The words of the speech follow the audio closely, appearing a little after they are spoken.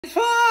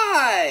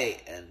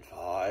5 and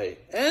 5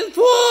 and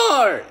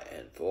 4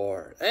 and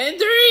 4 and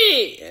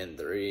 3 and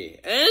 3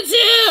 and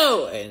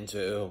 2 and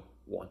 2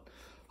 1.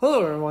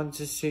 Hello everyone, this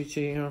is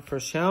TG here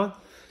for Sean.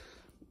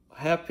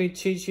 Happy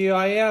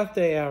TGIF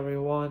day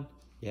everyone.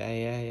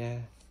 Yeah.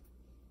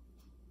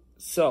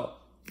 So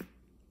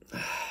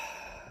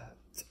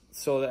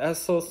the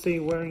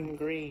SOC wearing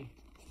green.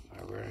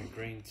 I'm wearing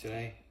green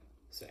today.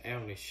 It's an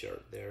anime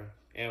shirt there.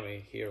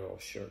 Anime hero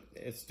shirt.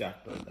 It's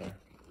decorated there.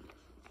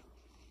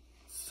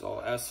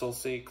 So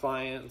SOC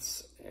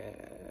clients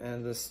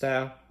and the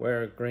staff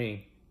wear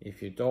green.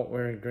 If you don't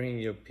wear green,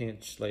 you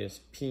pinch. Sorry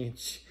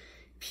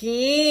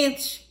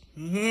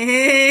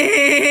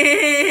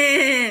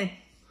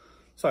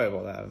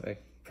about that. I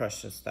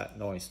precious that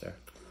noise there.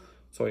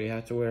 So you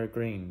have to wear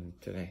green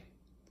today,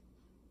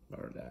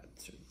 or that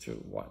to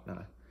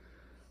whatnot.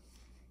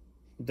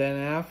 Then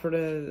after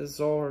that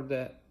is over,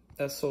 that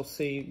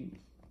SOC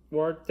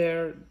work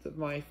there,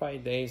 my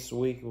 5 days a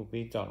week will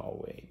be done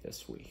away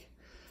this week.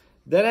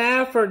 Then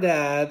after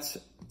that,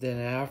 then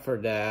I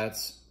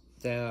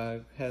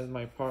head to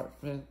my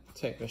apartment,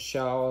 take a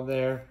shower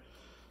there.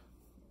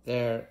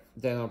 Then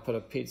I'll put a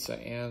pizza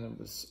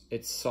in.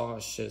 It's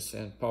sausages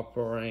and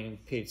pepperoni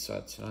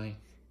pizza tonight.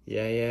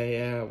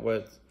 Yeah,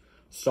 with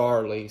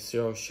Starly,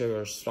 zero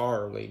sugar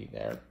Starly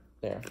there.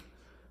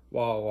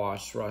 While I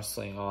watch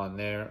wrestling on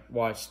there,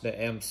 watch the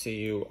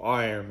MCU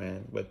Iron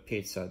Man with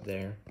pizza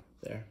there.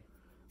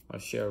 I'll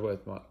share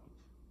with my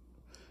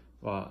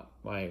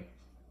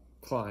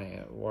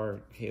client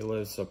work. He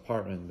lives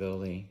apartment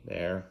building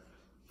there.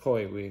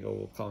 Koi Weagle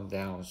will come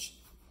down.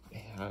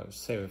 I'll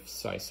save a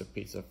slice of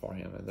pizza for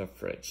him in the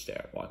fridge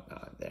there,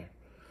 whatnot there.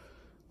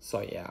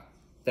 So yeah,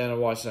 then I'll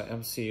watch the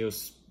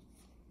MCU's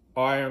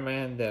Iron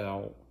Man. Then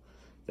I'll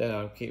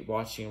keep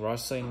watching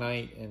wrestling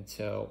night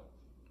until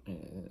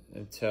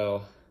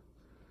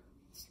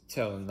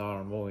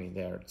another movie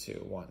there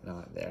too,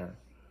 whatnot there.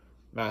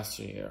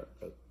 Master Year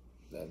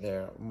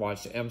there.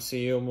 Watch the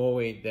MCU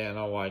movie. Then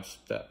I'll watch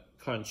the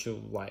Khonshu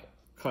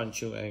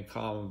and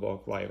comic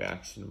book live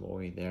action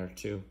movie there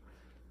too.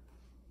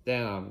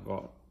 Then I'm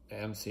going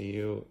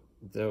MCU.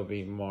 There'll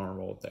be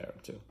Marvel there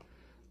too.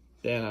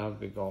 Then I'll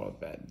be going to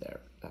bed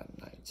there that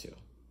night too.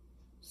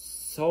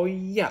 So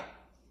yeah,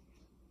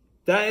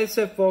 that is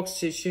it, folks.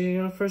 See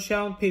you for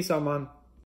Sean. Peace out, man.